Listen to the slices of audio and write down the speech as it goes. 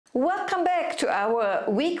Welcome back to our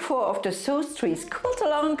week 4 of the Sew Trees Quilt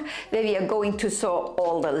Along, where we are going to sew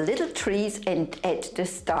all the little trees and add the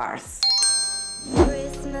stars.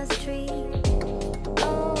 Christmas tree,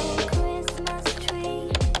 oh Christmas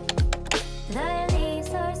tree, the leaves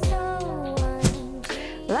are so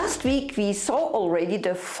untree. Last week we saw already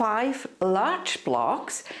the 5 large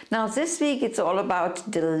blocks. Now this week it's all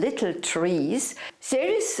about the little trees. There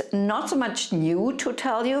is not so much new to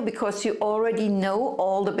tell you because you already know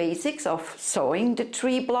all the basics of sewing the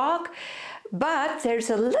tree block. But there's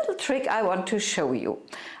a little trick I want to show you.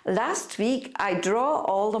 Last week I draw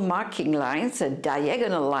all the marking lines, the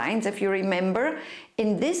diagonal lines if you remember.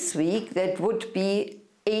 In this week that would be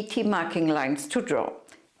 80 marking lines to draw.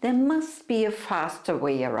 There must be a faster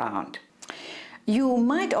way around. You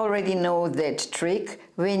might already know that trick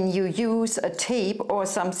when you use a tape or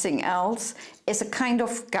something else as a kind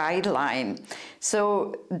of guideline.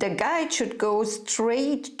 So the guide should go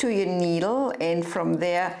straight to your needle and from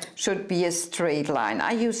there should be a straight line.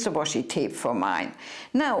 I use the washi tape for mine.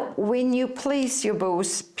 Now when you place your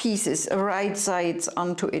both pieces right sides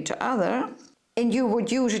onto each other, and you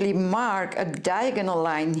would usually mark a diagonal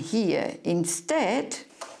line here,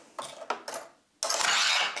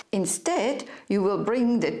 Instead, you will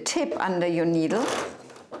bring the tip under your needle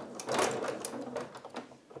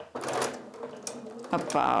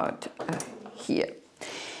about here.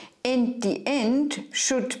 And the end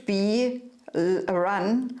should be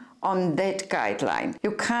run on that guideline.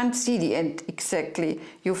 You can't see the end exactly.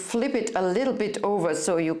 You flip it a little bit over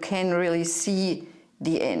so you can really see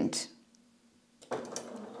the end.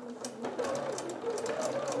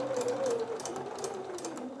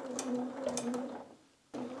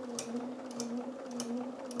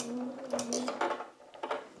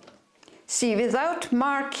 See, without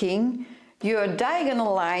marking, your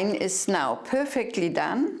diagonal line is now perfectly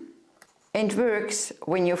done and works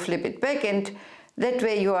when you flip it back, and that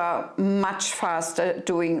way you are much faster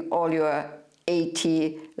doing all your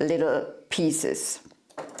 80 little pieces.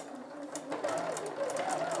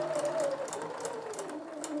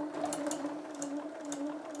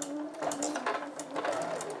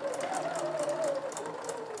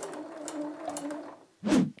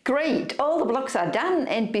 Great, all the blocks are done,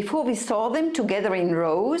 and before we sew them together in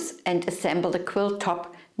rows and assemble the quilt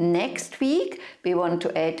top next week, we want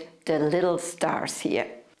to add the little stars here.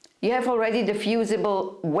 You have already the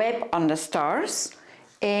fusible web on the stars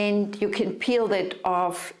and you can peel that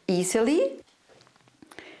off easily.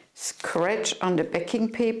 Scratch on the backing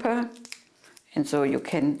paper and so you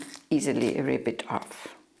can easily rip it off.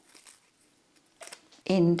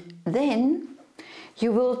 And then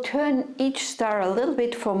you will turn each star a little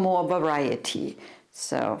bit for more variety.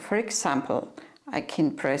 So, for example, I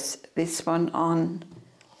can press this one on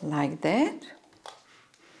like that.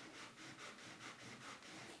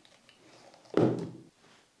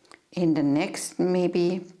 In the next,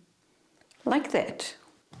 maybe like that.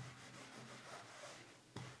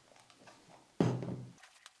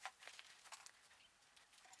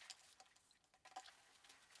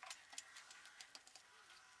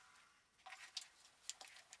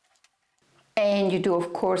 And you do,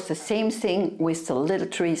 of course, the same thing with the little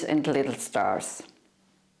trees and little stars.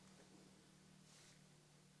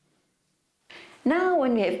 Now,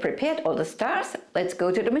 when we have prepared all the stars, let's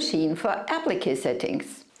go to the machine for applique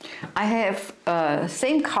settings. I have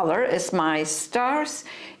same color as my stars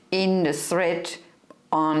in the thread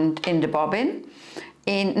in the bobbin.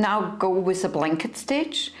 And now go with a blanket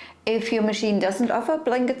stitch. If your machine doesn't offer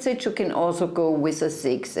blanket stitch, you can also go with a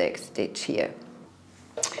zigzag stitch here.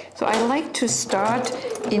 So I like to start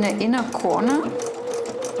in an inner corner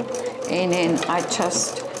and then I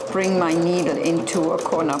just bring my needle into a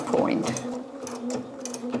corner point.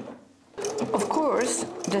 Of course,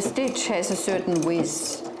 the stitch has a certain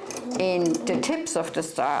width and the tips of the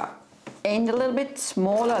star and a little bit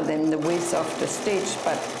smaller than the width of the stitch,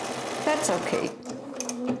 but that's okay.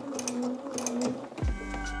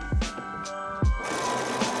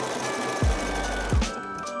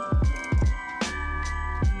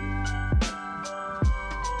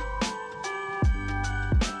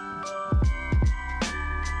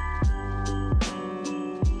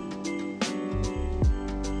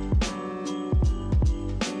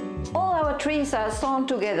 Trees are sewn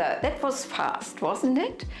together. That was fast, wasn't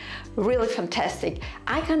it? Really fantastic.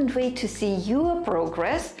 I can't wait to see your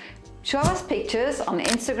progress. Show us pictures on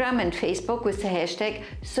Instagram and Facebook with the hashtag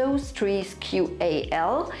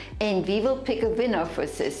SewTreesQAL and we will pick a winner for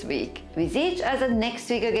this week. We see each other next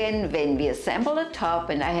week again when we assemble the top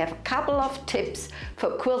and I have a couple of tips for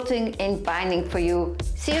quilting and binding for you.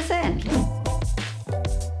 See you then!